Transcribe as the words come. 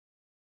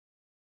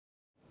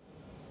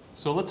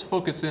So let's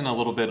focus in a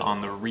little bit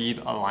on the read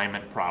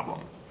alignment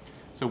problem.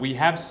 So we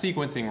have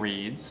sequencing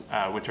reads,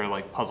 which are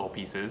like puzzle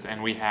pieces,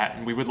 and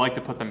we would like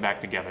to put them back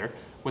together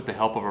with the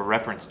help of a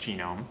reference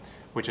genome,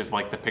 which is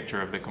like the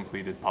picture of the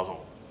completed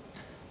puzzle.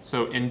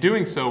 So in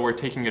doing so, we're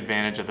taking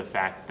advantage of the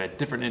fact that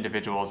different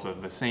individuals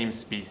of the same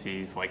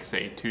species, like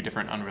say two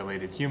different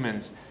unrelated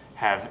humans,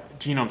 have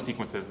genome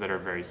sequences that are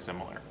very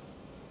similar.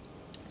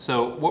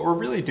 So what we're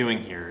really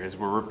doing here is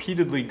we're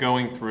repeatedly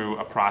going through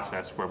a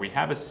process where we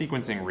have a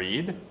sequencing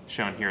read,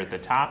 shown here at the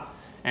top,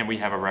 and we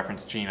have a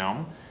reference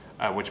genome,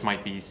 which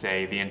might be,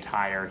 say, the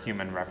entire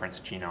human reference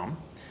genome.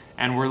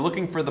 And we're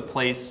looking for the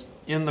place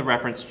in the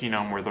reference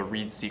genome where the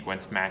read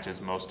sequence matches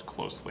most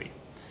closely.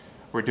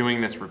 We're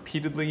doing this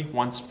repeatedly,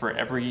 once for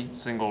every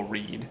single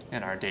read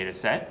in our data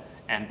set.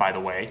 And by the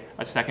way,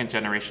 a second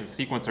generation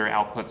sequencer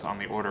outputs on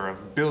the order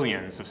of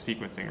billions of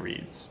sequencing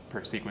reads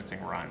per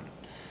sequencing run.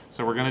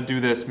 So we're going to do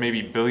this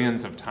maybe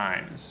billions of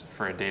times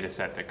for a data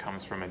set that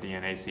comes from a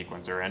DNA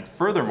sequencer. And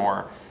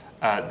furthermore,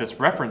 this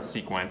reference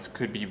sequence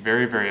could be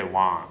very, very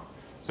long.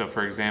 So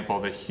for example,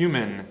 the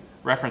human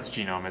reference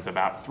genome is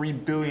about 3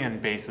 billion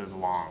bases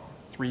long,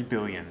 3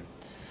 billion.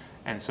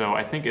 And so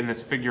I think in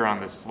this figure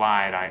on this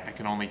slide, I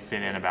can only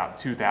fit in about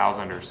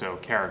 2,000 or so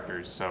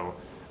characters. So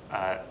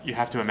you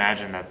have to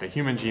imagine that the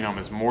human genome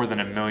is more than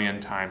 1 million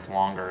times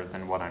longer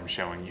than what I'm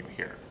showing you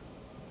here.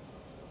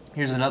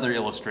 Here's another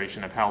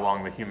illustration of how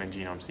long the human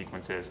genome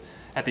sequence is.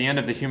 At the end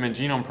of the Human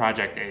Genome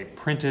Project, a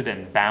printed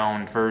and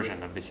bound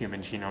version of the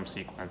human genome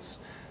sequence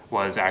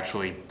was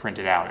actually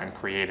printed out and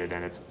created,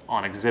 and it's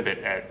on exhibit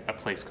at a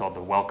place called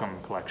the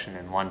Wellcome Collection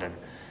in London.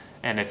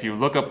 And if you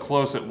look up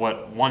close at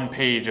what one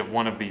page of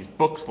one of these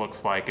books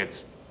looks like,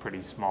 it's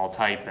pretty small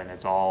type, and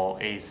it's all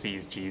A's,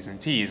 C's, G's,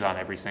 and T's on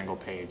every single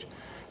page.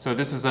 So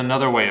this is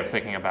another way of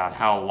thinking about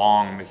how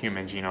long the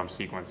human genome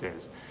sequence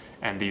is.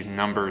 And these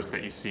numbers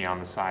that you see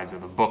on the sides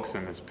of the books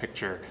in this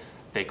picture,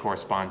 they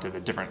correspond to the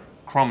different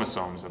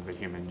chromosomes of the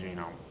human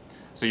genome.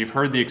 So you've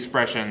heard the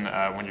expression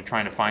when you're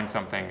trying to find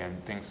something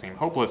and things seem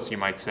hopeless, you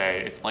might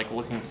say, it's like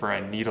looking for a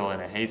needle in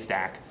a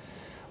haystack.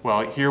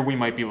 Well, here we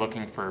might be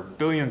looking for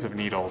billions of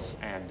needles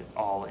and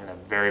all in a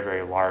very,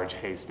 very large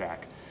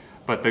haystack.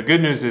 But the good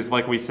news is,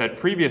 like we said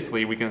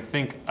previously, we can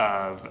think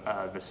of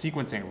the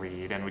sequencing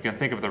read and we can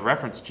think of the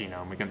reference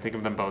genome. We can think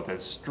of them both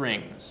as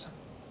strings.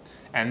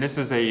 And this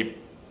is a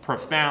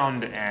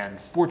profound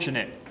and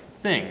fortunate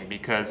thing,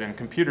 because in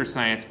computer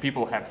science,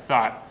 people have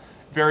thought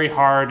very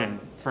hard and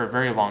for a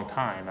very long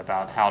time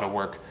about how to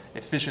work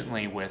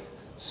efficiently with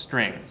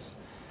strings.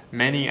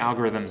 Many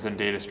algorithms and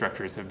data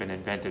structures have been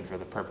invented for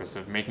the purpose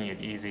of making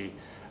it easy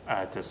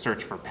to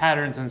search for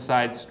patterns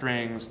inside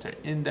strings, to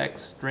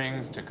index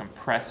strings, to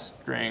compress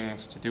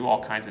strings, to do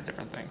all kinds of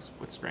different things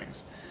with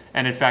strings.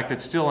 And in fact,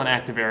 it's still an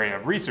active area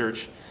of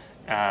research.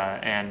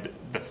 And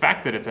the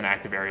fact that it's an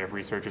active area of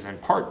research is in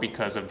part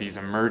because of these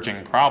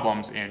emerging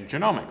problems in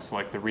genomics,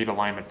 like the read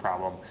alignment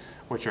problem,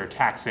 which are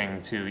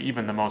taxing to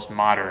even the most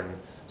modern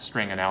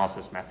string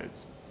analysis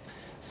methods.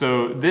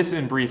 So this,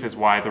 in brief, is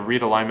why the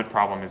read alignment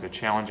problem is a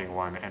challenging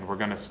one, and we're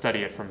going to study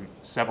it from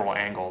several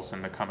angles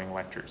in the coming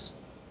lectures.